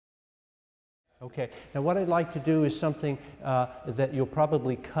Okay, now what I'd like to do is something that you'll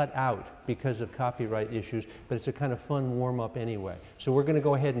probably cut out because of copyright issues, but it's a kind of fun warm-up anyway. So we're going to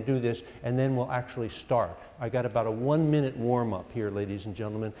go ahead and do this, and then we'll actually start. I got about a 1-minute warm-up here, ladies and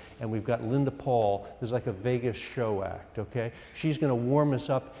gentlemen, and we've got Linda Paul. This is like a Vegas show act, okay? She's going to warm us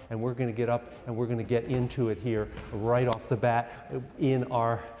up, and we're going to get up, and we're going to get into it here right off the bat in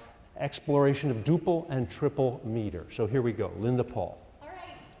our exploration of duple and triple meter. So here we go, Linda Paul.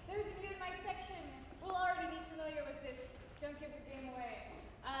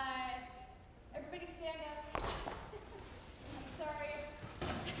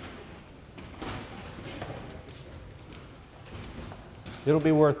 It'll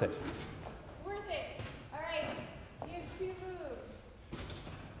be worth it. It's worth it. All right. You have 2 moves.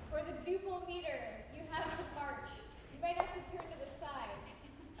 For the duple meter, you have to march. You might have to turn to the side.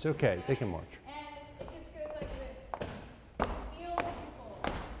 It's okay. They can march. And it just goes like this. Feel the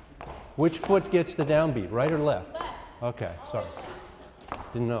duple. Which foot gets the downbeat, right or left? Left. Okay. Sorry.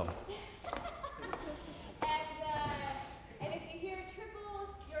 Didn't know.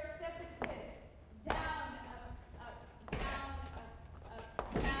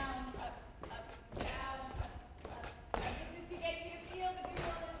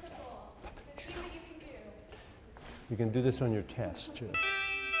 You can do this on your test, too.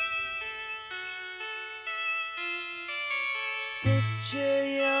 Picture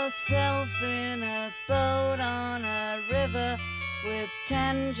yourself in a boat on a river with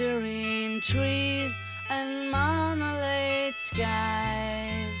tangerine trees and marmalade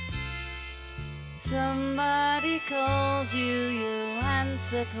skies. Somebody calls you, you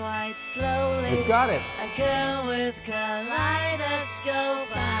answer quite slowly. You've got it. A girl with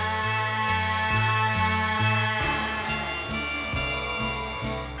kaleidoscope eyes.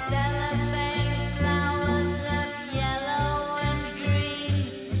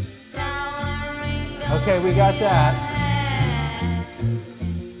 Okay, we got that.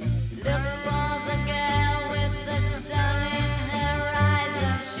 Look for the girl with the sun in her eyes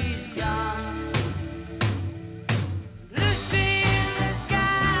and she's gone. Lucy in the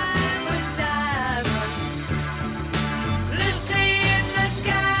sky with diamonds. Lucy in the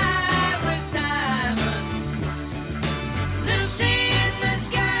sky with diamonds. Lucy in the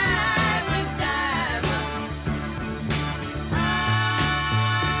sky with diamonds.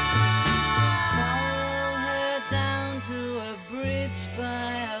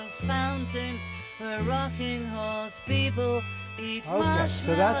 Rocking horse, people eat Okay,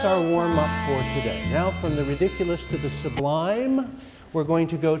 so that's our warm-up for today. Now, from the ridiculous to the sublime, we're going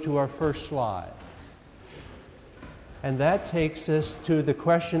to go to our first slide. And that takes us to the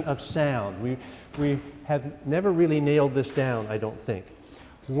question of sound. We have never really nailed this down, I don't think.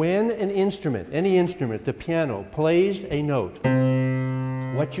 When an instrument, any instrument, the piano, plays a note,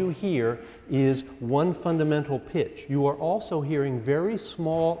 what you hear is one fundamental pitch. You are also hearing very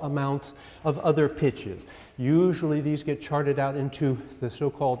small amounts of other pitches. Usually these get charted out into the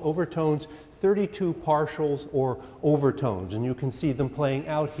so-called overtones, 32 partials or overtones, and you can see them playing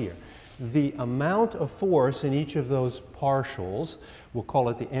out here. The amount of force in each of those partials, we'll call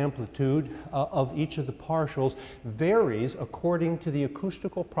it the amplitude of each of the partials, varies according to the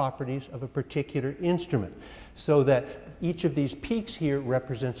acoustical properties of a particular instrument. So that each of these peaks here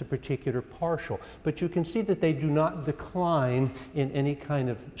represents a particular partial. But you can see that they do not decline in any kind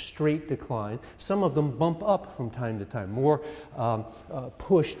of straight decline. Some of them bump up from time to time, more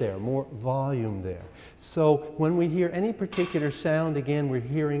push there, more volume there. So when we hear any particular sound, again, we're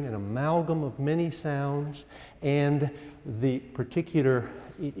hearing an amalgam of many sounds, and the particular,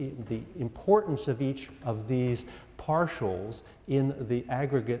 the importance of each of these partials in the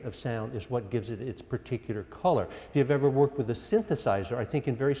aggregate of sound is what gives it its particular color. If you've ever worked with a synthesizer, I think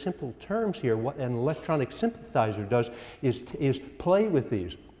in very simple terms here, what an electronic synthesizer does is play with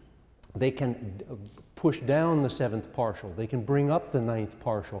these. They can push down the 7th partial. They can bring up the 9th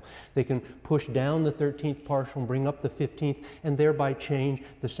partial. They can push down the 13th partial and bring up the 15th, and thereby change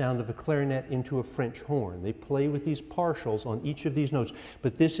the sound of a clarinet into a French horn. They play with these partials on each of these notes,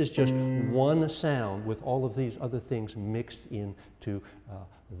 but this is just one sound with all of these other things mixed into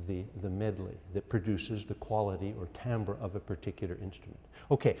the medley that produces the quality or timbre of a particular instrument.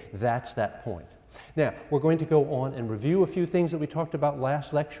 Okay, that's that point. Now, we're going to go on and review a few things that we talked about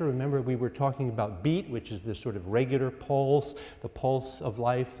last lecture. Remember, we were talking about beat, which is this sort of regular pulse, the pulse of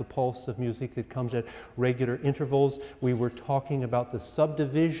life, the pulse of music that comes at regular intervals. We were talking about the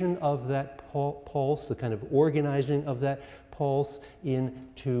subdivision of that pulse, the kind of organizing of that pulse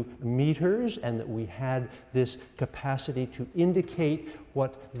into meters, and that we had this capacity to indicate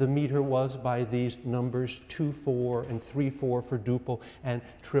what the meter was by these numbers 2/4 and 3/4 for duple and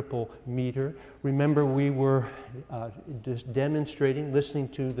triple meter. Remember, we were just demonstrating, listening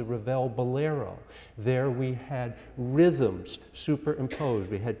to the Ravel Bolero. There we had rhythms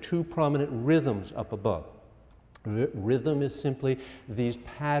superimposed. We had two prominent rhythms up above. Rhythm is simply these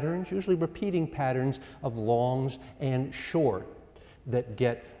patterns, usually repeating patterns of longs and short that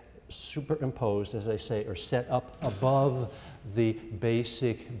get superimposed, as I say, or set up above the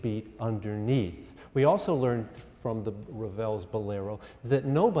basic beat underneath. We also learned from the Ravel's Bolero that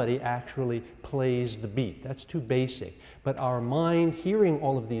nobody actually plays the beat. That's too basic. But our mind, hearing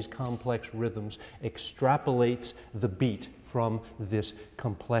all of these complex rhythms, extrapolates the beat from this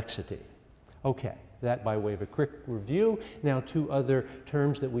complexity. Okay, that by way of a quick review. Now, two other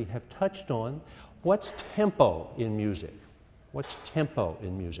terms that we have touched on. What's tempo in music? What's tempo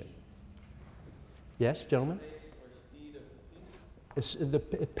in music? Yes, gentlemen? The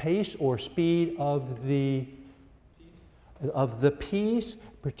pace or speed of the piece,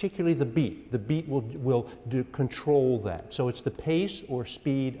 particularly the beat. The beat will control that. So it's the pace or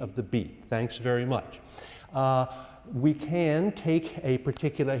speed of the beat. Thanks very much. We can take a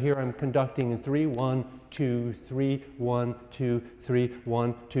particular, here I'm conducting in 3, 1, 2, 3, 1, 2, 3,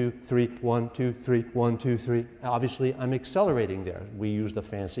 1, 2, 3, 1, 2, 3, 1, 2, 3. Obviously, I'm accelerating there. We use the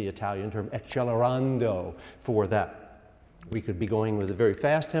fancy Italian term accelerando for that. We could be going with a very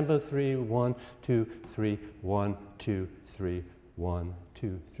fast tempo, 3, 1, 2, 3, 1, 2, 3, 1,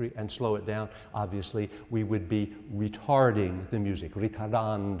 2, 3, and slow it down. Obviously, we would be retarding the music,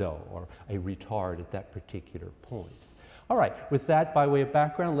 ritardando, or a retard at that particular point. All right, with that by way of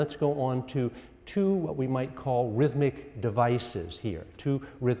background, let's go on to two what we might call rhythmic devices here, two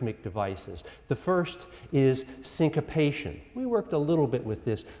rhythmic devices. The first is syncopation. We worked a little bit with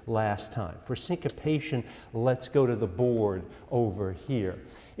this last time. For syncopation, let's go to the board over here.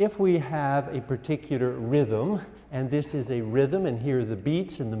 If we have a particular rhythm, and this is a rhythm, and here are the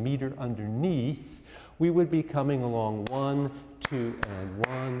beats and the meter underneath, we would be coming along 1, 2, and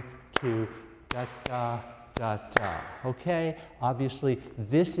 1, 2, da, da, da, da. Okay? Obviously,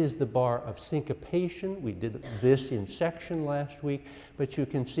 this is the bar of syncopation. We did this in section last week, but you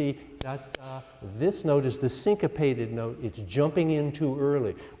can see da, da. This note is the syncopated note. It's jumping in too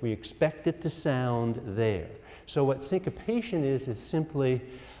early. We expect it to sound there. So what syncopation is simply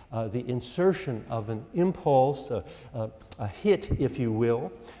the insertion of an impulse, a hit, if you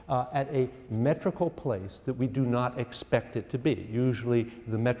will, at a metrical place that we do not expect it to be. Usually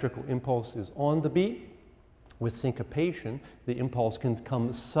the metrical impulse is on the beat. With syncopation, the impulse can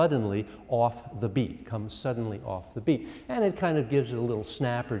come suddenly off the beat, And it kind of gives it a little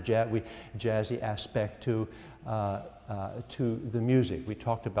snap or jazzy aspect to the music. We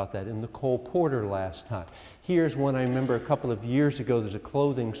talked about that in the Cole Porter last time. Here's one I remember a couple of years ago. There's a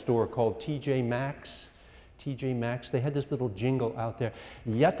clothing store called TJ Maxx. TJ Maxx, they had this little jingle out there.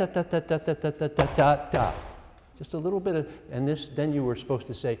 Ya-ta-ta-ta-ta-ta-ta-ta-ta. Just a little bit of, and this, then you were supposed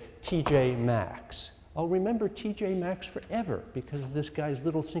to say TJ Maxx. I'll remember TJ Maxx forever because of this guy's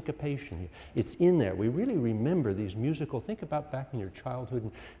little syncopation here. It's in there. We really remember these musical, think about back in your childhood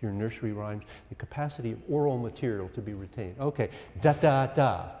and your nursery rhymes, the capacity of oral material to be retained. Okay,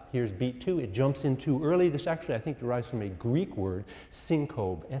 da-da-da. Here's beat 2. It jumps in too early. This actually, I think, derives from a Greek word,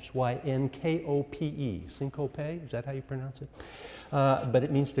 syncope, S-Y-N-K-O-P-E. Syncope, is that how you pronounce it? But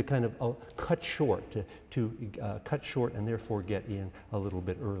it means to kind of cut short, to cut short and therefore get in a little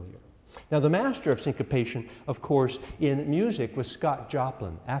bit earlier. Now, the master of syncopation, of course, in music was Scott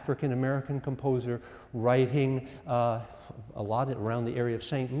Joplin, African-American composer, writing a lot around the area of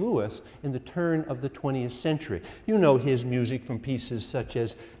St. Louis in the turn of the 20th century. You know his music from pieces such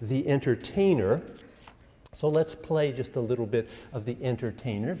as The Entertainer. So let's play just a little bit of The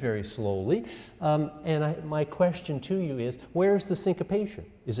Entertainer very slowly. My question to you is, where's the syncopation?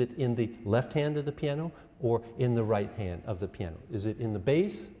 Is it in the left hand of the piano or in the right hand of the piano? Is it in the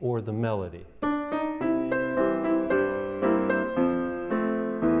bass or the melody?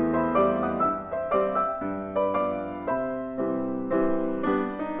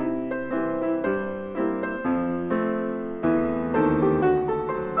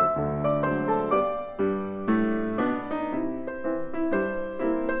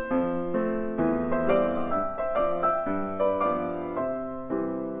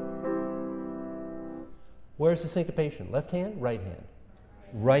 Where's the syncopation? Left hand, right hand?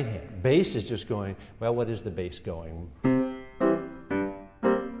 Right hand. Bass is just going, well, what is the bass going?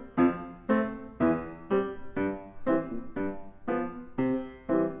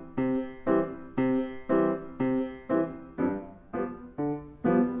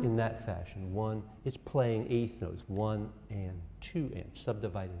 that fashion. One, it's playing eighth notes, 1 and 2 and,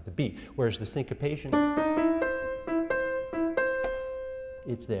 subdividing the beat. Whereas the syncopation,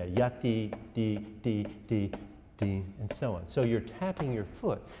 it's there, yati, di, and so on. So you're tapping your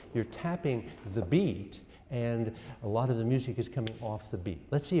foot, you're tapping the beat, and a lot of the music is coming off the beat.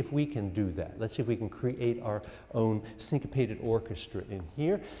 Let's see if we can do that. Let's see if we can create our own syncopated orchestra in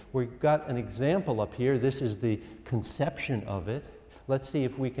here. We've got an example up here. This is the conception of it. Let's see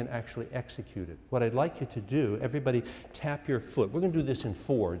if we can actually execute it. What I'd like you to do, everybody tap your foot. We're going to do this in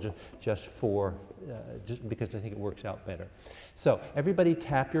 4, just because I think it works out better. So everybody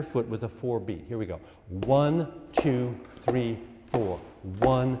tap your foot with a 4 beat. Here we go. 1, 2, 3, 4.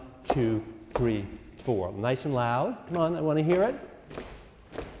 1, 2, 3, 4. Nice and loud. Come on, I want to hear it.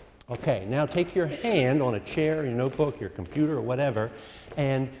 Okay, now take your hand on a chair, your notebook, your computer, or whatever,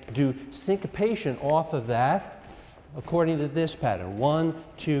 and do syncopation off of that according to this pattern. 1,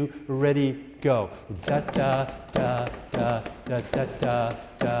 2, ready, go. Da da da da da da da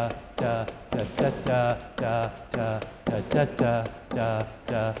da da da da da da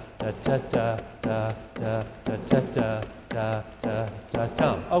da da da da da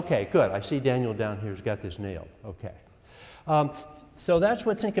da. Okay, good. I see Daniel down here has got this nailed. Okay. So that's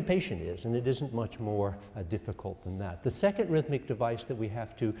what syncopation is, and it isn't much more difficult than that. The second rhythmic device that we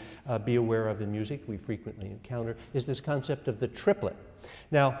have to be aware of in music, we frequently encounter, is this concept of the triplet.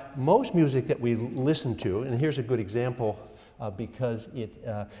 Now, most music that we listen to, and here's a good example because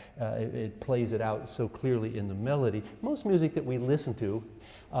it plays it out so clearly in the melody, most music that we listen to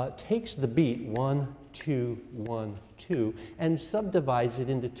takes the beat 1, 2, 1, 2, and subdivides it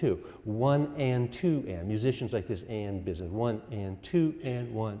into 2. 1 and 2 and. Musicians like this and business. 1 and 2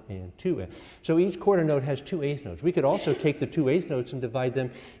 and 1 and 2 and. So each quarter note has 2 eighth notes. We could also take the 2 eighth notes and divide them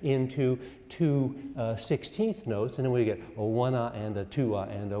into 2 16th notes, and then we get a 1-ah and a 2-ah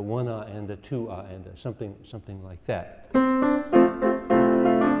and a 1-ah and a 2-ah and a something like that.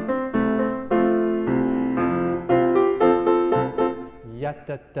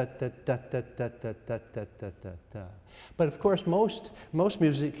 But of course, most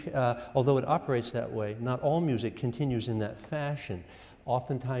music, although it operates that way, not all music continues in that fashion.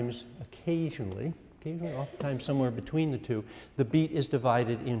 Oftentimes, occasionally, oftentimes somewhere between the two, the beat is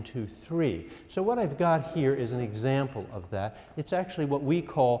divided into 3. So what I've got here is an example of that. It's actually what we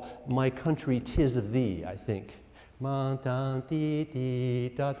call My Country 'Tis of Thee, I think. So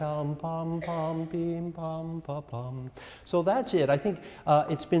that's it. I think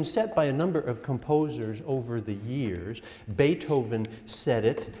it's been set by a number of composers over the years. Beethoven said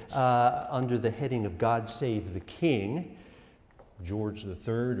it under the heading of God Save the King. George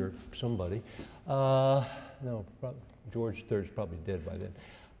III or somebody. No, George III is probably dead by then.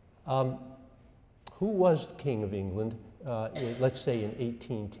 Who was King of England, let's say in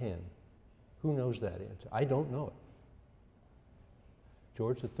 1810? Who knows that answer? I don't know it.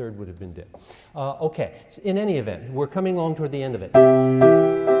 George III would have been dead. Okay, in any event, we're coming along toward the end of it.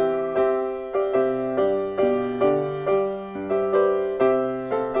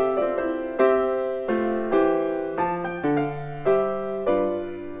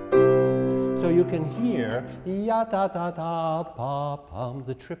 So you can hear ya da da da pa pum,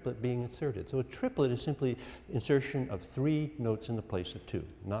 the triplet being inserted. So a triplet is simply insertion of 3 notes in the place of 2.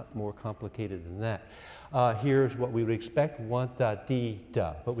 Not more complicated than that. Here's what we would expect, 1 da dee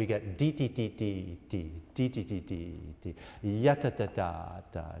da, but we get dee dee dee dee dee dee dee dee dee dee ya da da da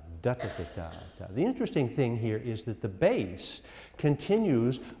da da da da da. The interesting thing here is that the bass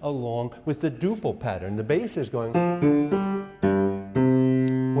continues along with the duple pattern. The bass is going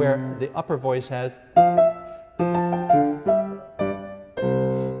where the upper voice has.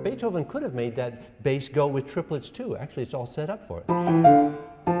 Beethoven could have made that bass go with triplets too. Actually, it's all set up for it.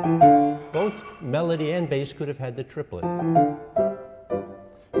 Both melody and bass could have had the triplet.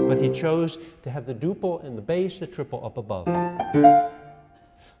 But he chose to have the duple and the bass, the triple up above.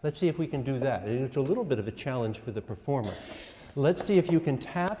 Let's see if we can do that. It's a little bit of a challenge for the performer. Let's see if you can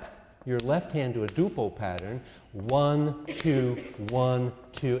tap your left hand to a duple pattern, 1, 2, 1,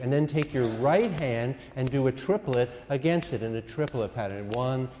 2, and then take your right hand and do a triplet against it in a triplet pattern.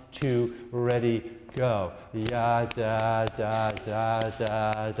 1, 2, ready, go. Ya da da da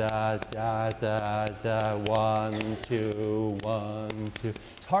da da da da da. 1, 2, 1, 2.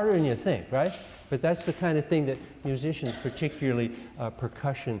 It's harder than you think, right? But that's the kind of thing that musicians, particularly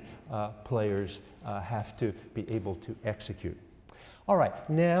percussion players, have to be able to execute. All right,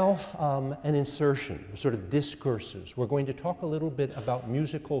 now an insertion, sort of discourses. We're going to talk a little bit about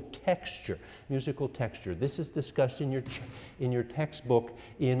musical texture. Musical texture. This is discussed in your textbook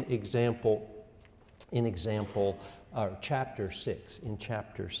in example or chapter 6, in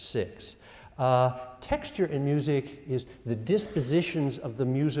chapter 6. Texture in music is the dispositions of the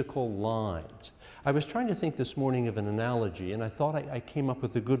musical lines. I was trying to think this morning of an analogy, and I thought I came up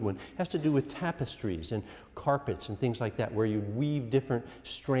with a good one. It has to do with tapestries and carpets and things like that, where you weave different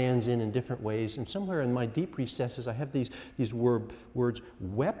strands in different ways. And somewhere in my deep recesses, I have these words,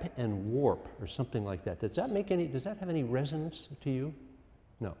 wep and warp, or something like that. Does that have any resonance to you?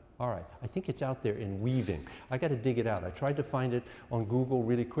 No. All right. I think it's out there in weaving. I got to dig it out. I tried to find it on Google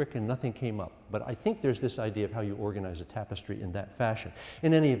really quick and nothing came up. But I think there's this idea of how you organize a tapestry in that fashion.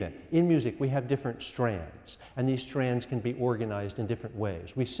 In any event, in music we have different strands, and these strands can be organized in different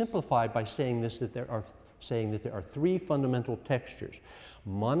ways. We simplify by saying this, that there are three fundamental textures: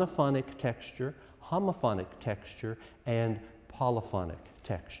 monophonic texture, homophonic texture, and polyphonic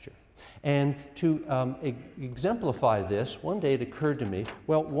texture. And to exemplify this, one day it occurred to me,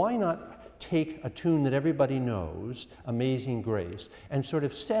 well, why not take a tune that everybody knows, Amazing Grace, and sort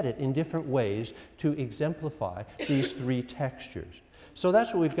of set it in different ways to exemplify these three textures. So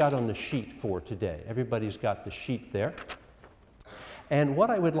that's what we've got on the sheet for today. Everybody's got the sheet there. And what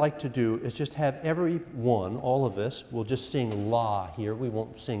I would like to do is just have everyone, all of us, we'll just sing La here. We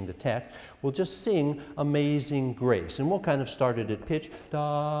won't sing the text. We'll just sing Amazing Grace. And we'll kind of start it at pitch.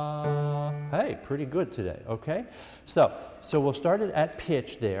 Da. Hey, pretty good today, okay? So we'll start it at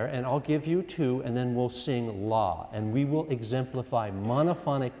pitch there, and I'll give you two, and then we'll sing La. And we will exemplify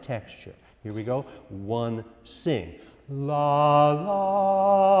monophonic texture. Here we go. One, sing. La,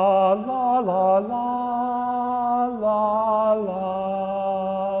 la, la, la, la, la,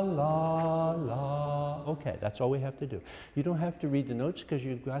 la, la, la. Okay, that's all we have to do. You don't have to read the notes because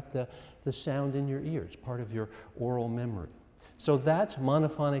you've got the sound in your ears, part of your oral memory. So that's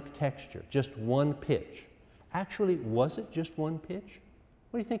monophonic texture, just one pitch. Actually, was it just one pitch?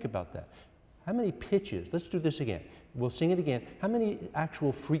 What do you think about that? How many pitches? Let's do this again. We'll sing it again. How many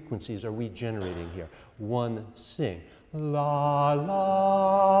actual frequencies are we generating here? One, sing. La,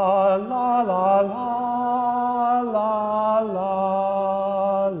 la, la, la, la, la,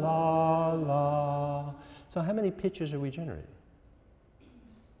 la, la, la. So how many pitches are we generating?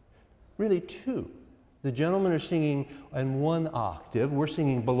 Really two. The gentlemen are singing in one octave. We're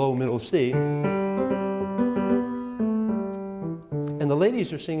singing below middle C. And the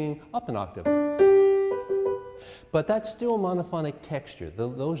ladies are singing up an octave. But that's still monophonic texture.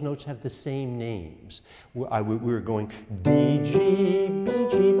 Those notes have the same names. We were going D, G, B,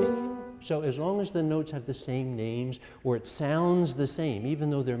 G, B. So as long as the notes have the same names, or it sounds the same, even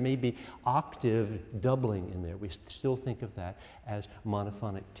though there may be octave doubling in there, we still think of that as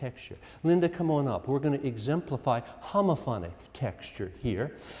monophonic texture. Linda, come on up. We're going to exemplify homophonic texture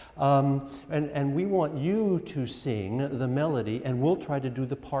here. And we want you to sing the melody, and we'll try to do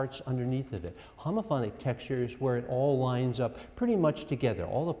the parts underneath of it. Homophonic texture is where it all lines up pretty much together.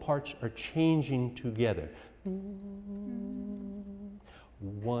 All the parts are changing together.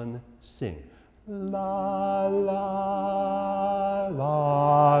 One, sing. La, la,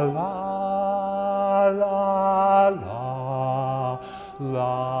 la, la, la, la,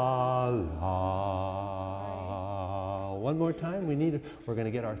 la, la. One more time. We're going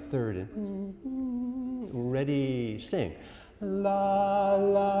to get our third in. Ready, sing. La,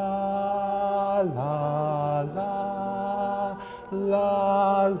 la, la, la, la,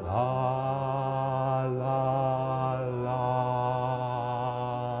 la, la, la.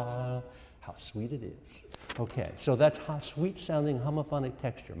 How sweet it is. Okay, so that's sweet sounding homophonic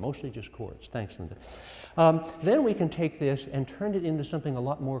texture, mostly just chords. Thanks, Linda. Then we can take this and turn it into something a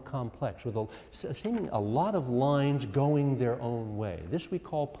lot more complex, with seeming a lot of lines going their own way. This we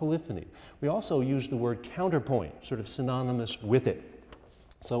call polyphony. We also use the word counterpoint, sort of synonymous with it.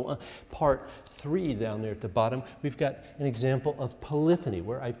 So part 3 down there at the bottom, we've got an example of polyphony,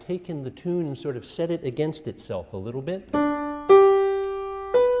 where I've taken the tune and sort of set it against itself a little bit.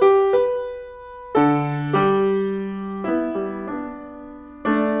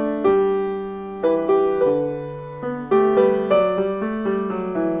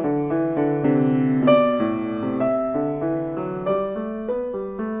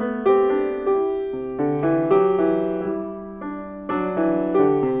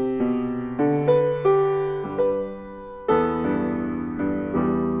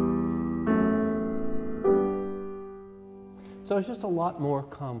 So it's just a lot more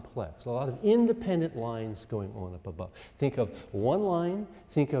complex, a lot of independent lines going on up above. Think of one line,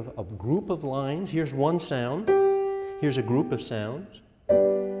 think of a group of lines. Here's one sound, here's a group of sounds.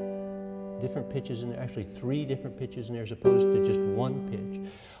 Different pitches in there, actually 3 different pitches in there as opposed to just one pitch.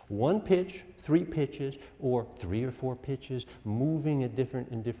 one pitch, three pitches, or three or four pitches moving in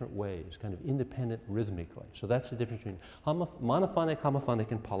different ways, kind of independent rhythmically. So that's the difference between monophonic,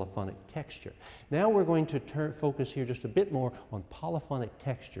 homophonic, and polyphonic texture. Now we're going to focus here just a bit more on polyphonic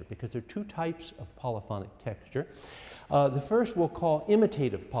texture, because there are two types of polyphonic texture. The first we'll call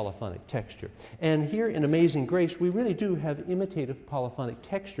imitative polyphonic texture. And here in Amazing Grace, we really do have imitative polyphonic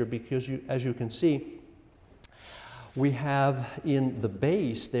texture because, as you can see, we have in the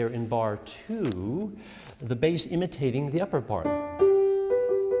bass there in bar 2, the bass imitating the upper part.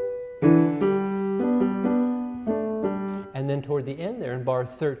 And then toward the end there in bar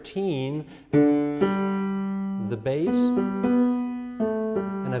 13, the bass.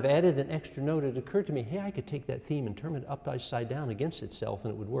 And I've added an extra note. It occurred to me, hey, I could take that theme and turn it upside down against itself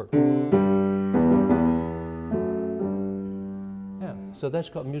and it would work. So that's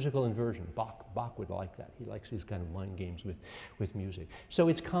called musical inversion. Bach would like that. He likes these kind of mind games with music. So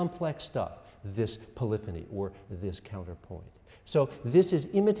it's complex stuff, this polyphony or this counterpoint. So this is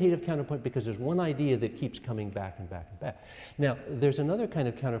imitative counterpoint because there's one idea that keeps coming back and back and back. Now, there's another kind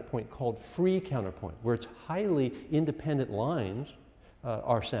of counterpoint called free counterpoint, where it's highly independent lines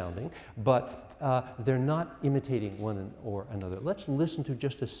are sounding, but they're not imitating one or another. Let's listen to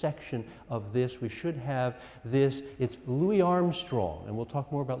just a section of this. We should have this. It's Louis Armstrong, and we'll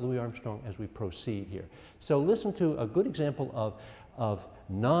talk more about Louis Armstrong as we proceed here. So listen to a good example of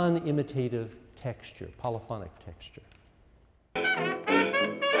non-imitative texture, polyphonic texture.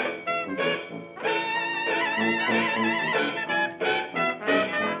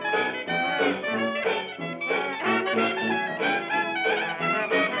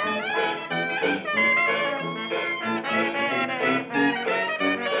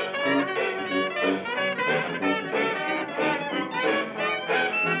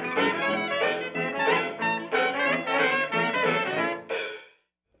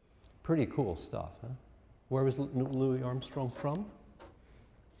 Pretty cool stuff, huh? Where was Louis Armstrong from?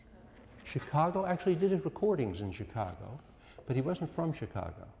 Chicago. Actually, he did his recordings in Chicago, but he wasn't from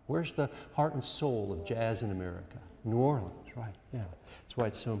Chicago. Where's the heart and soul of jazz in America? New Orleans, right, yeah. That's why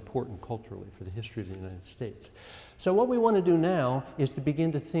it's so important culturally for the history of the United States. So what we want to do now is to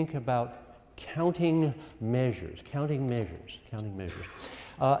begin to think about counting measures.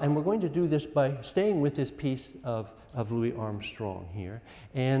 And we're going to do this by staying with this piece of Louis Armstrong here.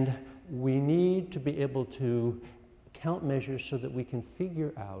 And we need to be able to count measures so that we can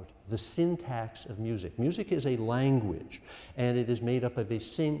figure out the syntax of music. Music is a language, and it is made up of a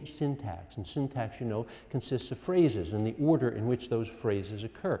syntax. And syntax, you know, consists of phrases and the order in which those phrases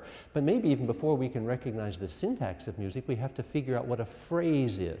occur. But maybe even before we can recognize the syntax of music, we have to figure out what a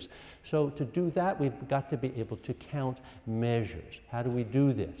phrase is. So to do that, we've got to be able to count measures. How do we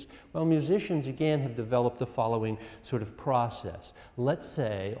do this? Well, musicians, again, have developed the following sort of process. Let's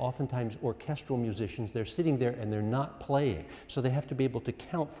say, oftentimes orchestral musicians, they're sitting there and they're not playing. So they have to be able to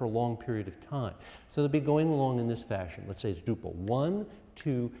count for a long period of time. So they'll be going along in this fashion. Let's say it's duple. 1,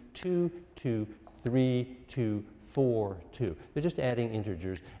 2, 2, 2, 3, 2, 4, 2. They're just adding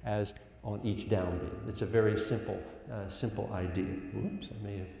integers as on each downbeat. It's a very simple, simple idea. Oops, I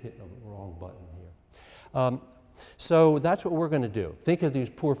may have hit a wrong button here. So that's what we're going to do. Think of these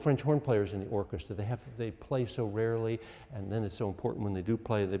poor French horn players in the orchestra. They play so rarely, and then it's so important when they do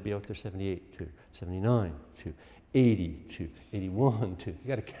play, they'd be out there 78, 2, 79, 2, 80, 2, 81, 2. You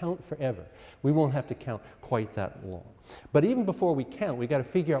got to count forever. We won't have to count quite that long. But even before we count, we got to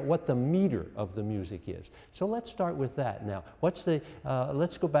figure out what the meter of the music is. So let's start with that now. What's the,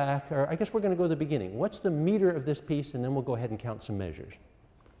 let's go back, or I guess we're going to go to the beginning. What's the meter of this piece, and then we'll go ahead and count some measures.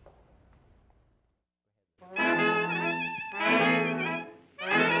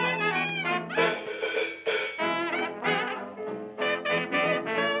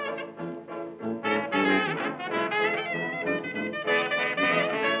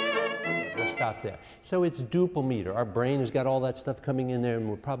 Stop there. So it's duple meter. Our brain has got all that stuff coming in there, and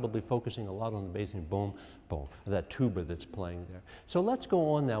we're probably focusing a lot on the bass and boom, boom, that tuba that's playing there. So let's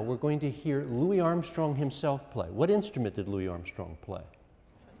go on now. We're going to hear Louis Armstrong himself play. What instrument did Louis Armstrong play?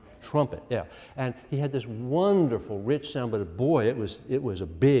 Trumpet, yeah. And he had this wonderful, rich sound, but boy, it was a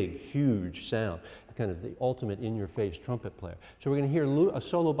big, huge sound. Kind of the ultimate in-your-face trumpet player. So we're going to hear a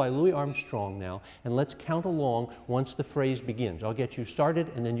solo by Louis Armstrong now, and let's count along once the phrase begins. I'll get you started,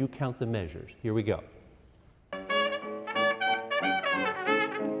 and then you count the measures. Here we go. Okay.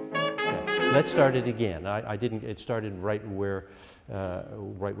 Let's start it again. I didn't. It started right where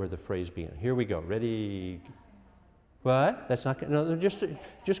the phrase began. Here we go. Ready? What? That's not. No. Just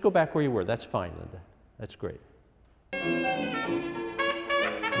go back where you were. That's fine, Linda. That's great.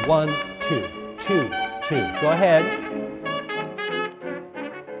 1, 2. 2, 2. Go ahead.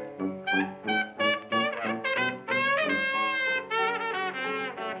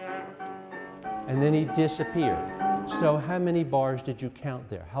 and then he disappeared. So how many bars did you count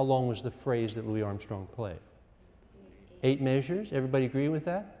there? How long was the phrase that Louis Armstrong played? 8 measures? Everybody agree with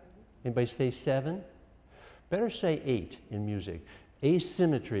that? Anybody say 7? Better say 8 in music.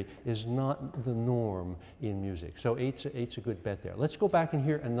 Asymmetry is not the norm in music. So 8's a good bet there. Let's go back and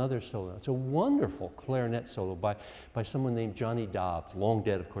hear another solo. It's a wonderful clarinet solo by someone named Johnny Dobbs. Long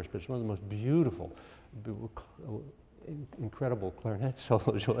dead, of course, but it's one of the most beautiful, incredible clarinet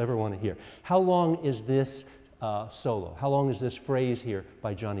solos you'll ever want to hear. How long is this solo? How long is this phrase here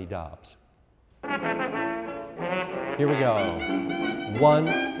by Johnny Dobbs? Here we go. 1,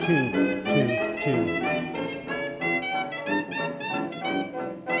 2, 2, 2.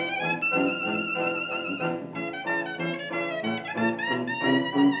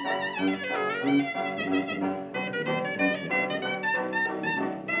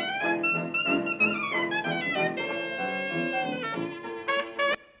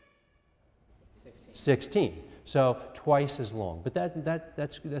 $16. So twice as long. But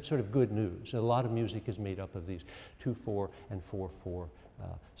that's sort of good news. A lot of music is made up of these 2/4 and 4/4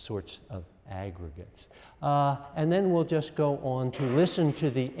 sorts of aggregates. And then we'll just go on to listen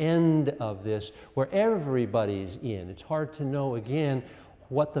to the end of this where everybody's in. It's hard to know, again,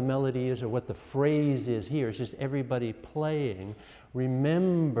 what the melody is or what the phrase is here. It's just everybody playing.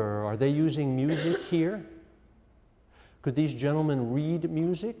 Remember, are they using music here? Could these gentlemen read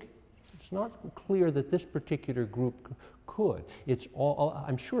music? It's not clear that this particular group could. It's all,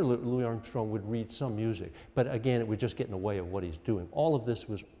 I'm sure Louis Armstrong would read some music, but again, it would just get in the way of what he's doing. All of this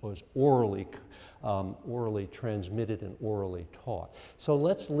was orally transmitted and orally taught. So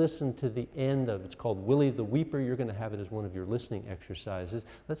let's listen to the end of it. It's called Willie the Weeper. You're going to have it as one of your listening exercises.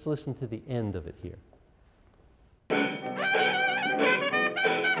 Let's listen to the end of it here.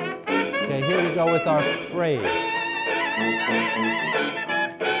 Okay, here we go with our phrase.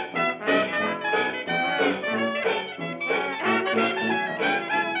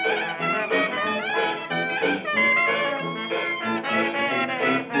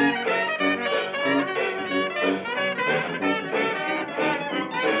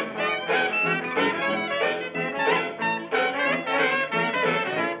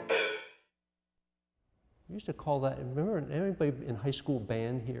 Used to call that, remember anybody in high school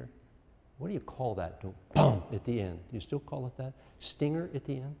band here? What do you call that? Boom at the end. Do you still call it that? Stinger at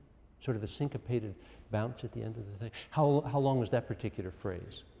the end? Sort of a syncopated bounce at the end of the thing. How long was that particular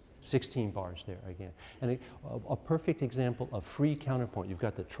phrase? 16 bars there again. And a perfect example of free counterpoint. You've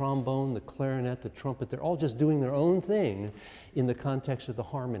got the trombone, the clarinet, the trumpet. They're all just doing their own thing in the context of the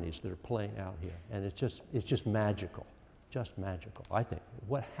harmonies that are playing out here. And it's just magical. Just magical, I think.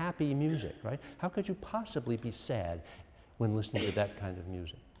 What happy music, right? How could you possibly be sad when listening to that kind of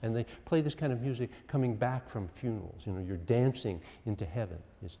music? And they play this kind of music coming back from funerals. You know, you're dancing into heaven.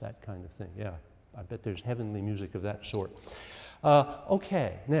 It's that kind of thing. Yeah, I bet there's heavenly music of that sort.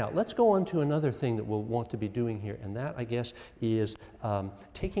 Okay, now let's go on to another thing that we'll want to be doing here, and that, I guess, is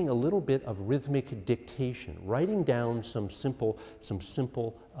taking a little bit of rhythmic dictation, writing down some simple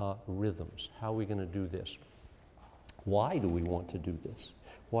rhythms. How are we going to do this? Why do we want to do this?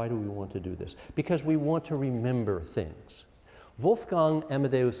 Why do we want to do this? Because we want to remember things. Wolfgang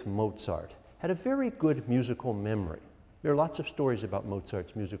Amadeus Mozart had a very good musical memory. There are lots of stories about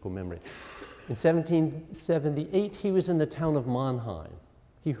Mozart's musical memory. In 1778, he was in the town of Mannheim.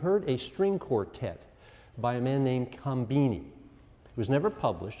 He heard a string quartet by a man named Cambini. It was never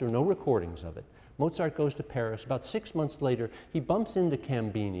published, there were no recordings of it. Mozart goes to Paris. About 6 months later, he bumps into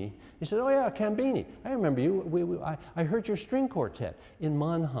Cambini. He says, "Oh yeah, Cambini, I remember you. I heard your string quartet in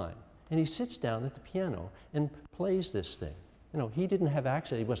Mannheim." And he sits down at the piano and plays this thing. You know, he didn't have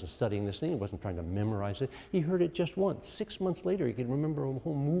access. He wasn't studying this thing. He wasn't trying to memorize it. He heard it just once. 6 months later, he could remember a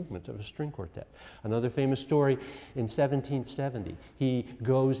whole movement of a string quartet. Another famous story, in 1770, he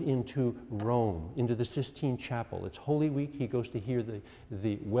goes into Rome, into the Sistine Chapel. It's Holy Week. He goes to hear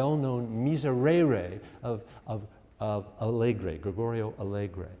the well-known Miserere of Allegri, Gregorio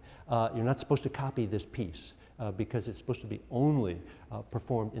Allegri. You're not supposed to copy this piece because it's supposed to be only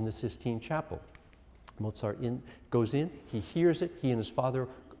performed in the Sistine Chapel. Mozart goes in, he hears it, he and his father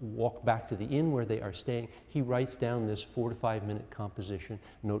walk back to the inn where they are staying. He writes down this 4 to 5 minute composition,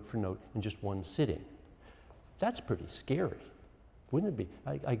 note for note, in just one sitting. That's pretty scary, wouldn't it be?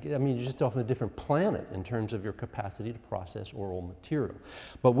 I mean, you're just off on a different planet in terms of your capacity to process oral material.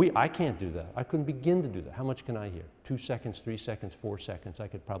 But I can't do that. I couldn't begin to do that. How much can I hear? 2 seconds, 3 seconds, 4 seconds. I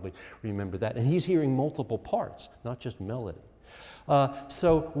could probably remember that. And he's hearing multiple parts, not just melody.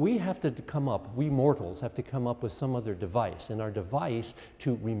 So we have to come up, we mortals have to come up with some other device. And our device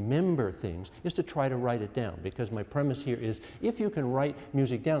to remember things is to try to write it down. Because my premise here is if you can write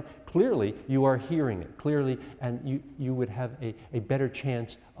music down, clearly you are hearing it, clearly, and you would have a better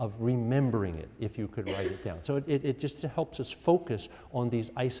chance of remembering it if you could write it down. So it just helps us focus on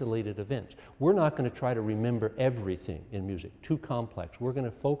these isolated events. We're not going to try to remember everything in music, too complex. We're going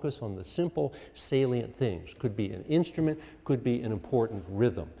to focus on the simple, salient things. Could be an instrument, could be an important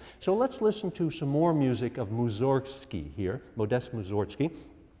rhythm. So let's listen to some more music of Mussorgsky here, Modest Mussorgsky.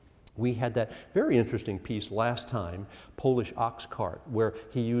 We had that very interesting piece last time, Polish Ox Cart, where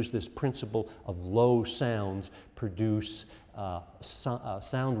he used this principle of low sounds produce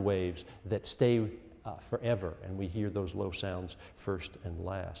sound waves that stay forever, and we hear those low sounds first and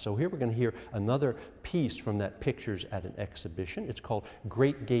last. So here we're going to hear another piece from that Pictures at an Exhibition. It's called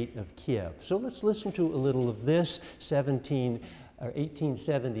Great Gate of Kiev. So let's listen to a little of this,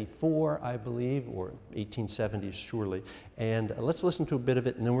 1874, I believe, or 1870s surely, and let's listen to a bit of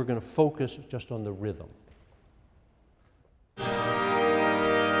it, and then we're going to focus just on the rhythm.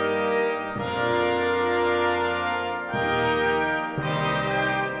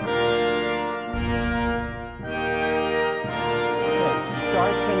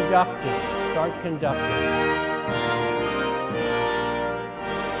 Start conducting.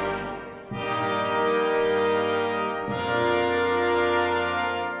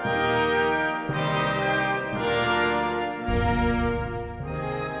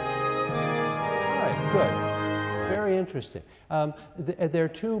 Good. Very interesting. There are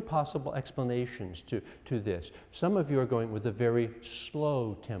two possible explanations to this. Some of you are going with a very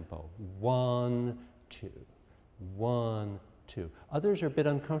slow tempo. 1, 2, 1, 2. Others are a bit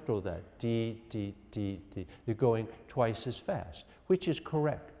uncomfortable with that. D, D, D, D. You're going twice as fast, which is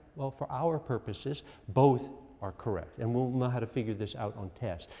correct. Well, for our purposes, both are correct. And we'll know how to figure this out on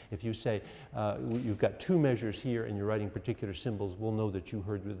tests. If you say you've got 2 measures here and you're writing particular symbols, we'll know that you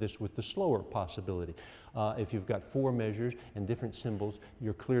heard this with the slower possibility. If you've got 4 measures and different symbols,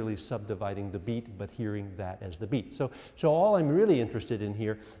 you're clearly subdividing the beat, but hearing that as the beat. So all I'm really interested in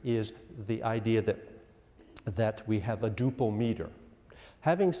here is the idea that we have a duple meter.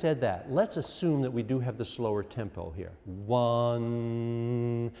 Having said that, let's assume that we do have the slower tempo here.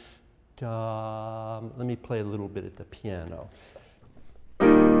 1, let me play a little bit at the piano. So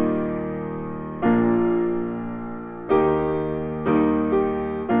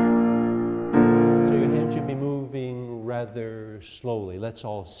your hand should be moving rather slowly. Let's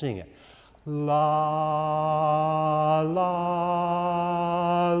all sing it. La,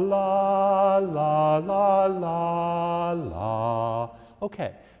 la, la, la, la, la, la.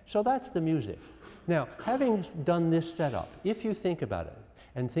 Okay, so that's the music. Now, having done this setup, if you think about it,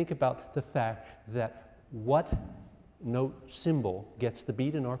 and think about the fact that what note symbol gets the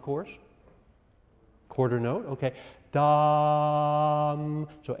beat in our course? Quarter note, okay. Dum.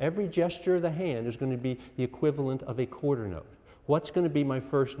 So every gesture of the hand is going to be the equivalent of a quarter note. What's going to be my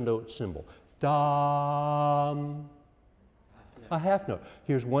first note symbol? Dum. A half note.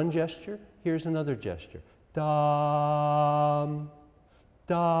 Here's one gesture, here's another gesture. Dum.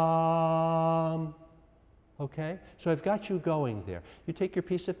 Dum. Okay? So I've got you going there. You take your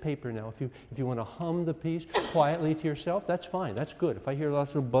piece of paper now. If you want to hum the piece quietly to yourself, that's fine. That's good. If I hear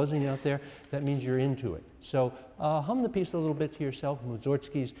lots of buzzing out there, that means you're into it. So hum the piece a little bit to yourself.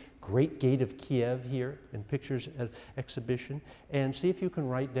 Mussorgsky's Great Gate of Kiev here in Pictures at Exhibition. And see if you can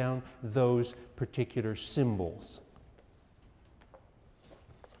write down those particular symbols.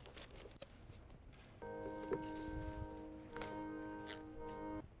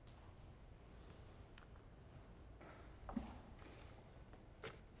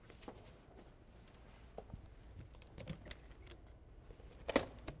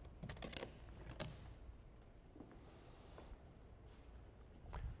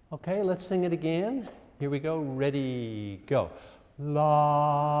 Okay, let's sing it again. Here we go. Ready, go.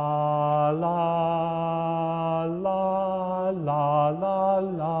 La, la, la, la, la,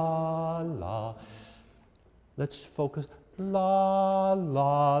 la, la. Let's focus. La,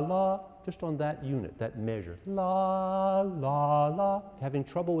 la, la. Just on that unit, that measure. La, la, la. Having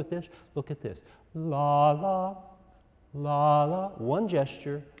trouble with this? Look at this. La, la, la, la. One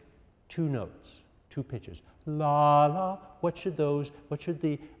gesture, 2 notes, 2 pitches. La, la. What should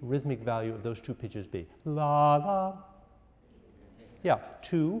the rhythmic value of those 2 pitches be? La, la. Yeah,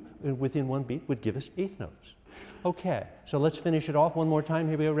 2 within 1 beat would give us 1/8 notes. Okay, so let's finish it off one more time.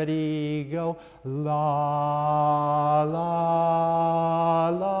 Here we go. Ready, go. La, la,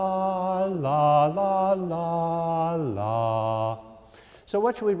 la, la, la, la, la. So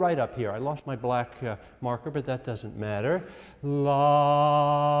what should we write up here? I lost my black marker, but that doesn't matter.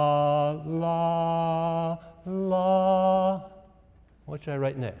 La, la, la. What should I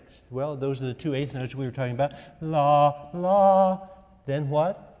write next? Well, those are the 2 eighth notes we were talking about. La, la. Then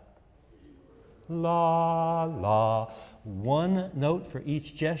what? La, la. 1 note for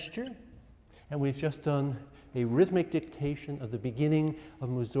each gesture. And we've just done a rhythmic dictation of the beginning of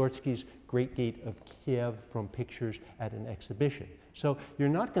Mussorgsky's Great Gate of Kiev from pictures at an exhibition. So you're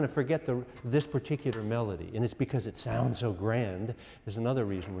not going to forget this particular melody, and it's because it sounds so grand. There's another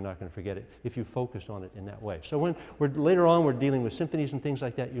reason we're not going to forget it if you focus on it in that way. So when later on we're dealing with symphonies and things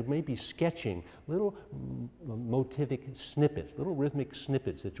like that, you may be sketching little motivic snippets, little rhythmic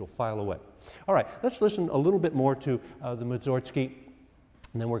snippets that you'll file away. All right, let's listen a little bit more to the Mussorgsky.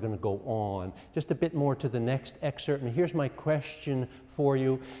 And then we're going to go on just a bit more to the next excerpt. And here's my question for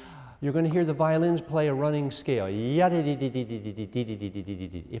you. You're going to hear the violins play a running scale. If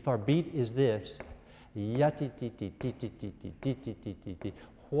our beat is this,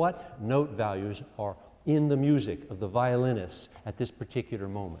 what note values are in the music of the violinists at this particular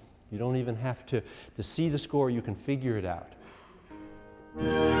moment? You don't even have to see the score. You can figure it out.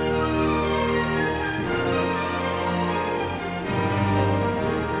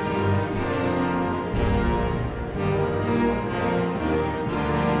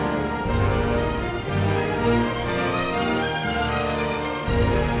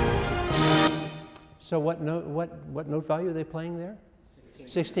 So what note value are they playing there?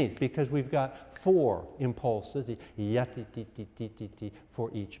 16th, because we've got 4 impulses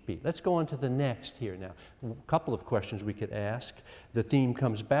for each beat. Let's go on to the next here now. A couple of questions we could ask. The theme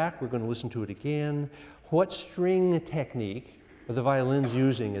comes back. We're going to listen to it again. What string technique are the violins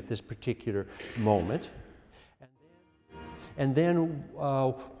using at this particular moment? And then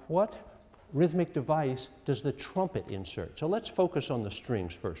what rhythmic device does the trumpet insert? So let's focus on the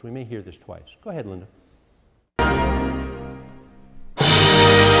strings first. We may hear this twice. Go ahead, Linda.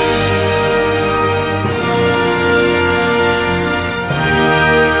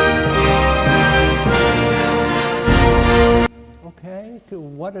 Okay,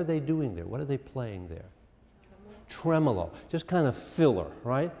 what are they doing there? What are they playing there? Tremolo, just kind of filler,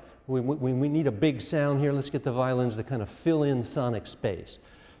 right? We need a big sound here. Let's get the violins to kind of fill in sonic space.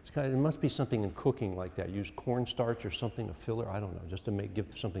 It must be something in cooking like that. Use cornstarch or something, a filler, I don't know, just to give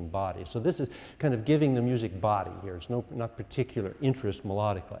something body. So this is kind of giving the music body here. It's not particular interest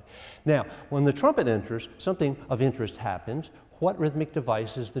melodically. Now, when the trumpet enters, something of interest happens. What rhythmic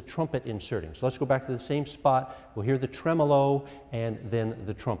device is the trumpet inserting? So let's go back to the same spot. We'll hear the tremolo and then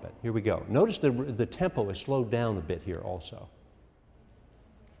the trumpet. Here we go. Notice the tempo is slowed down a bit here also.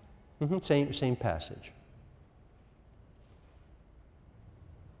 Same passage.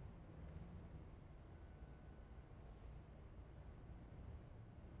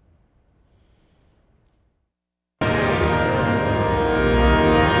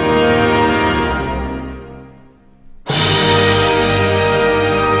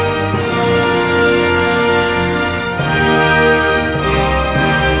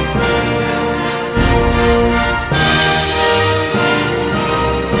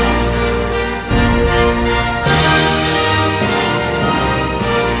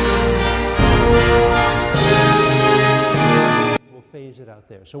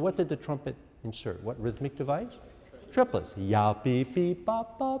 So what did the trumpet insert? What rhythmic device? Triplets. Ya, beep, beep,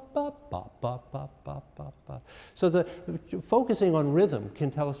 bop, bop, bop, bop, bop, bop, bop, bop, bop. So focusing on rhythm can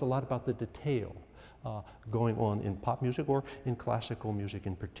tell us a lot about the detail going on in pop music or in classical music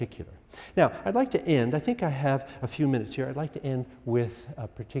in particular. Now, I'd like to end, I think I have a few minutes here, I'd like to end with a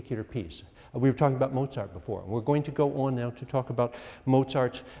particular piece. We were talking about Mozart before. We're going to go on now to talk about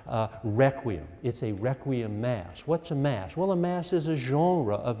Mozart's Requiem. It's a Requiem Mass. What's a Mass? Well, a Mass is a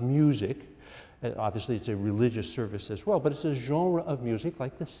genre of music. Obviously, it's a religious service as well, but it's a genre of music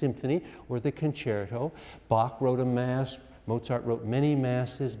like the symphony or the concerto. Bach wrote a Mass. Mozart wrote many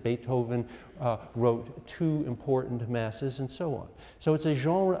masses, Beethoven wrote 2 important masses, and so on. So it's a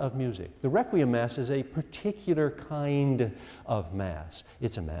genre of music. The Requiem Mass is a particular kind of Mass.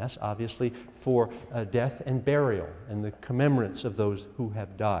 It's a Mass, obviously, for death and burial and the commemorance of those who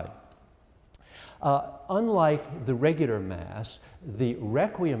have died. Unlike the regular Mass, the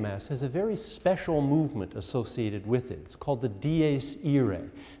Requiem Mass has a very special movement associated with it. It's called the Dies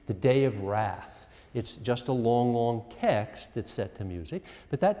Irae, the Day of Wrath. It's just a long, long text that's set to music,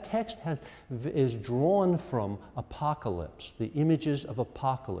 but that text is drawn from Apocalypse, the images of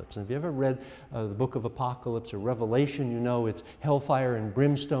Apocalypse. And if you ever read the book of Apocalypse or Revelation, you know it's hellfire and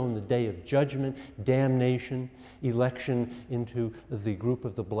brimstone, the day of judgment, damnation, election into the group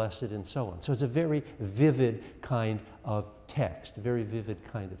of the blessed, and so on. So it's a very vivid kind of text, a very vivid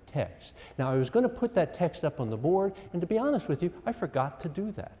kind of text. Now, I was going to put that text up on the board, and to be honest with you, I forgot to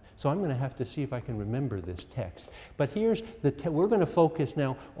do that. So I'm going to have to see if I can remember this text. But here's we're going to focus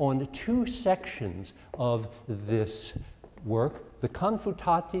now on two sections of this work, the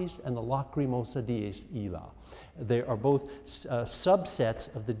Confutatis and the Lacrimosa dies illa. They are both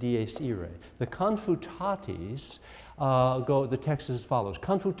subsets of the dies irae. The Confutatis the text is as follows.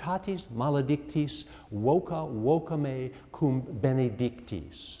 Confutatis maledictis voca vocame cum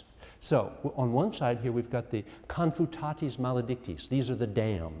benedictis. So on one side here we've got the Confutatis maledictis. These are the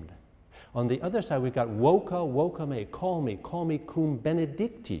damned. On the other side we've got voca vocame, call me cum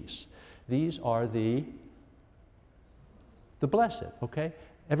benedictis. These are the blessed, okay?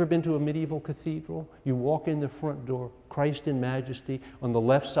 Ever been to a medieval cathedral? You walk in the front door, Christ in majesty. On the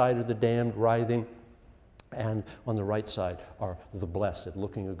left side are the damned writhing, and on the right side are the blessed,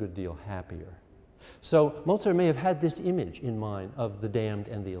 looking a good deal happier. So Mozart may have had this image in mind of the damned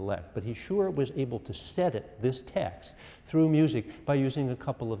and the elect, but he sure was able to set it, this text, through music by using a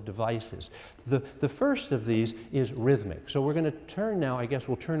couple of devices. The first of these is rhythmic. So we're going to turn now, I guess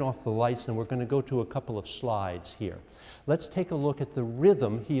we'll turn off the lights, and we're going to go to a couple of slides here. Let's take a look at the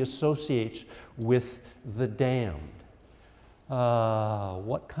rhythm he associates with the damned.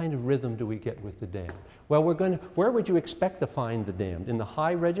 What kind of rhythm do we get with the damned? Well, where would you expect to find the damned? In the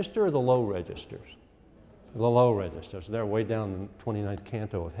high register or the low registers? The low registers. They're way down in the 29th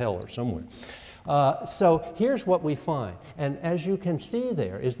canto of hell or somewhere. So here's what we find. And as you can see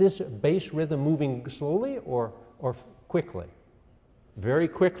there, is this bass rhythm moving slowly or quickly? Very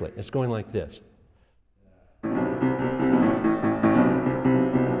quickly. It's going like this.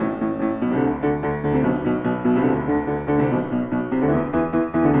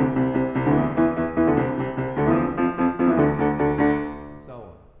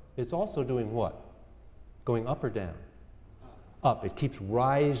 It's also doing what? Going up or down? Up. It keeps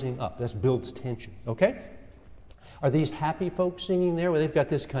rising up. That builds tension, okay? Are these happy folks singing there? Well, they've got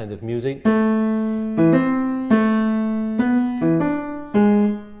this kind of music.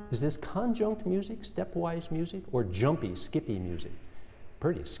 Is this conjunct music, stepwise music, or jumpy, skippy music?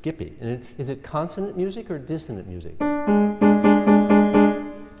 Pretty skippy. And is it consonant music or dissonant music?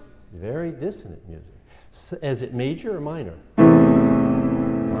 Very dissonant music. Is it major or minor?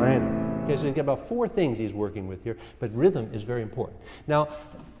 Minor. Okay, so you've got about four things he's working with here, but rhythm is very important. Now,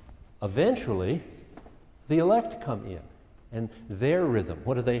 eventually, the elect come in, and their rhythm,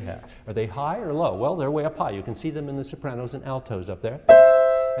 what do they have? Are they high or low? Well, they're way up high. You can see them in the sopranos and altos up there.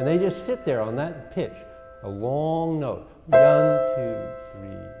 And they just sit there on that pitch, a long note. 1, 2, 3,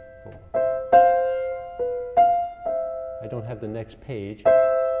 4. I don't have the next page.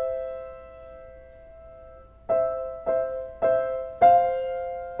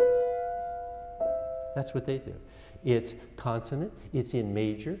 That's what they do. It's consonant, it's in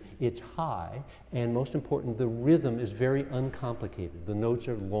major, it's high, and most important, the rhythm is very uncomplicated. The notes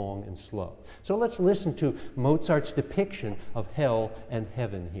are long and slow. So let's listen to Mozart's depiction of hell and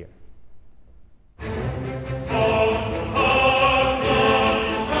heaven here.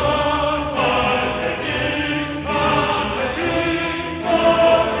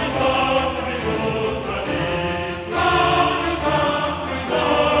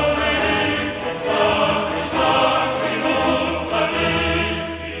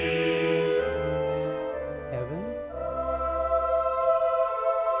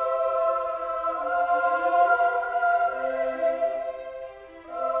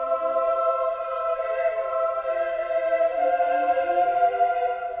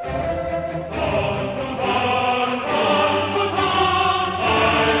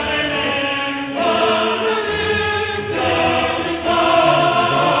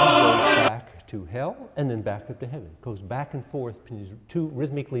 And then back up to heaven. It goes back and forth between these two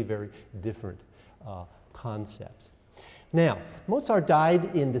rhythmically very different concepts. Now, Mozart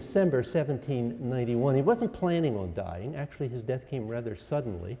died in December 1791. He wasn't planning on dying. Actually, his death came rather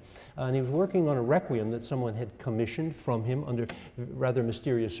suddenly. And he was working on a requiem that someone had commissioned from him under rather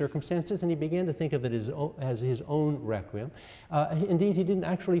mysterious circumstances, and he began to think of it as his own requiem. Indeed, he didn't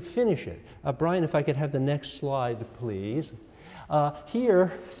actually finish it. Brian, if I could have the next slide, please. Here,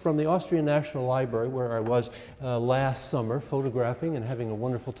 from the Austrian National Library, where I was last summer photographing and having a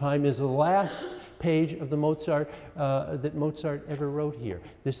wonderful time, is the last page of the Mozart that Mozart ever wrote here.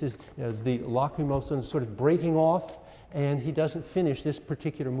 This is the Lacrimosa sort of breaking off, and he doesn't finish this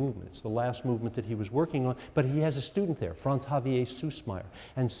particular movement. It's the last movement that he was working on, but he has a student there, Franz Xavier Süssmayr.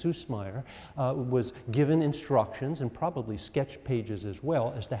 And Süssmayr was given instructions and probably sketch pages as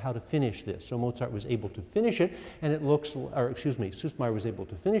well as to how to finish this. So Mozart was able to finish it, and it looks, or excuse me, Süssmayr was able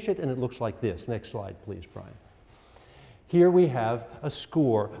to finish it, and it looks like this. Next slide, please, Brian. Here we have a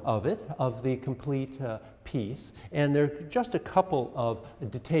score of it, of the complete piece, and there are just a couple of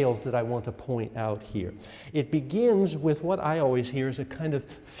details that I want to point out here. It begins with what I always hear is a kind of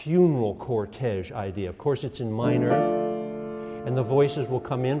funeral cortege idea. Of course, it's in minor, and the voices will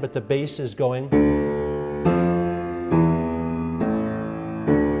come in, but the bass is going.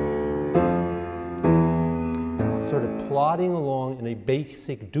 Sort of plodding along in a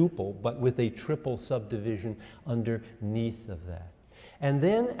basic duple, but with a triple subdivision underneath of that. And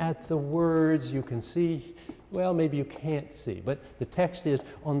then at the words you can see, well, maybe you can't see, but the text is,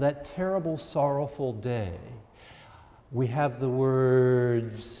 on that terrible sorrowful day. We have the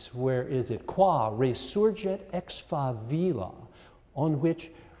words, where is it? Qua resurget ex favilla, on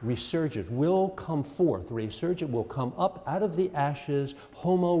which resurget will come forth. Resurget will come up out of the ashes,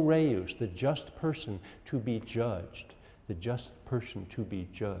 homo reus, the just person to be judged. The just person to be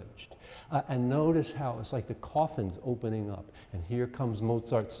judged. And notice how it's like the coffin's opening up. And here comes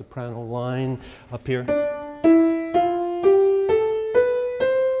Mozart's soprano line up here.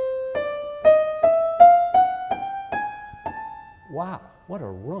 Wow, what a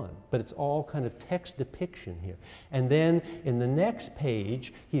run. But it's all kind of text depiction here. And then in the next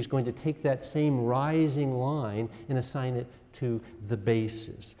page, he's going to take that same rising line and assign it to the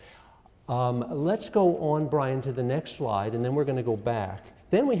basses. Let's go on, Brian, to the next slide, and then we're going to go back.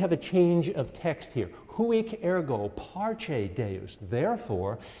 Then we have a change of text here. Huic ergo parce Deus.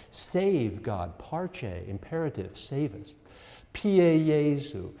 Therefore, save God. Parce, imperative, save us. Pie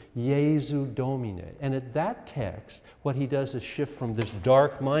Jesu, Jesu Domine. And at that text, what he does is shift from this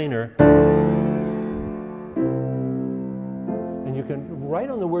dark minor, and you can write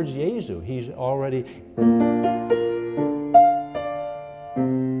on the words Jesu. He's already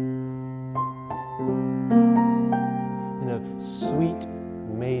in a sweet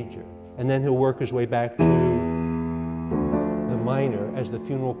major. And then he'll work his way back to the minor as the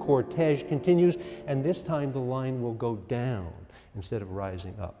funeral cortege continues, and this time the line will go down instead of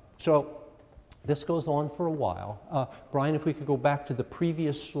rising up. So this goes on for a while. Brian, if we could go back to the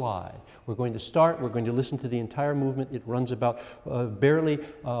previous slide. We're going to listen to the entire movement. It runs about barely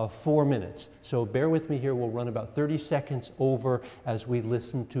 4 minutes. So bear with me here. We'll run about 30 seconds over as we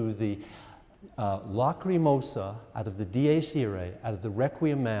listen to the Lacrimosa out of the Dies Irae, out of the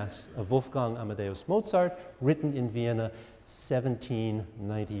Requiem Mass of Wolfgang Amadeus Mozart, written in Vienna,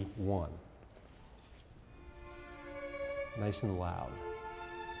 1791. Nice and loud.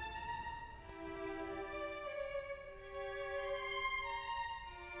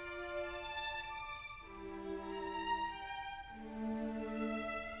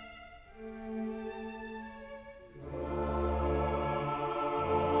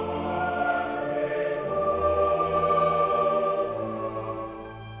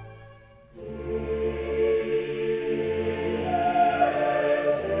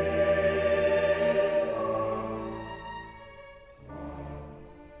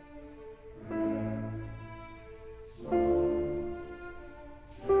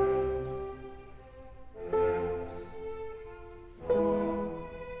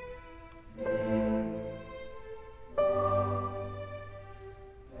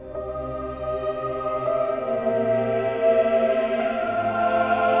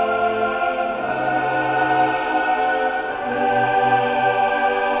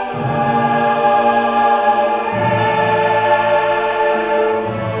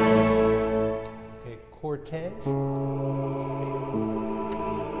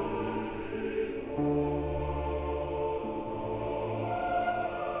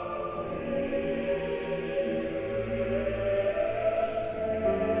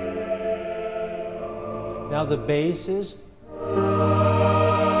 Now the basses.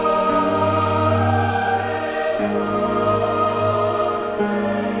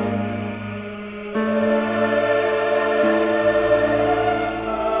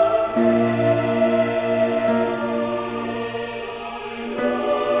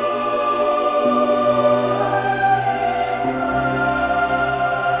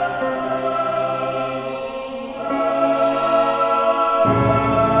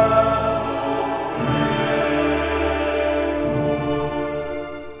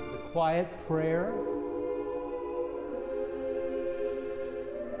 Prayer.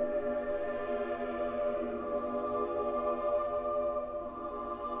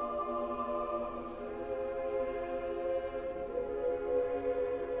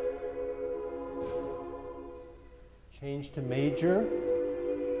 Change to major.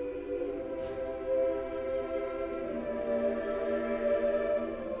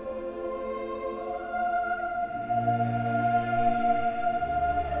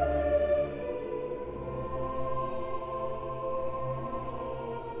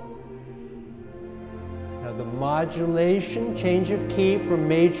 the modulation, change of key from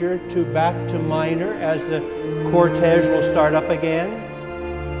major to back to minor as the cortege will start up again.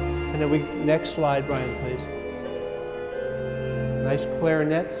 And then next slide, Brian, please. Nice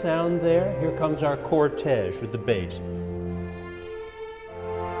clarinet sound there. Here comes our cortege with the bass.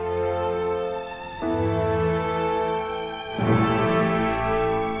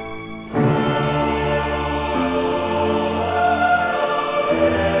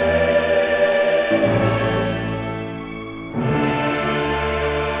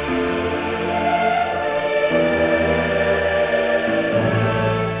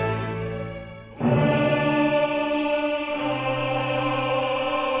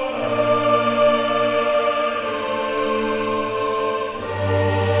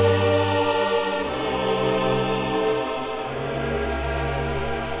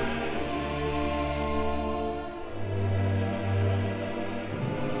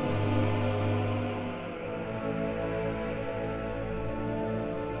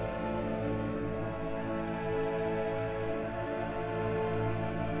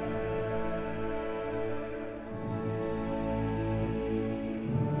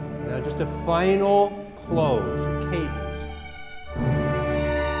 Now just a final close, a cadence.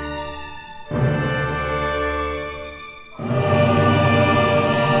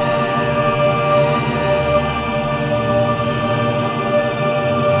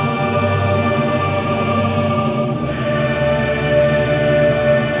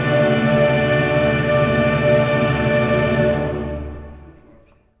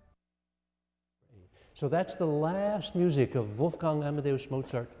 So that's the last music of Wolfgang Amadeus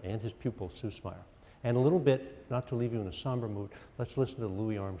Mozart and his pupil, Süssmayr. And a little bit, not to leave you in a somber mood, let's listen to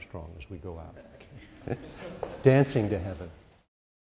Louis Armstrong as we go out. Dancing to Heaven.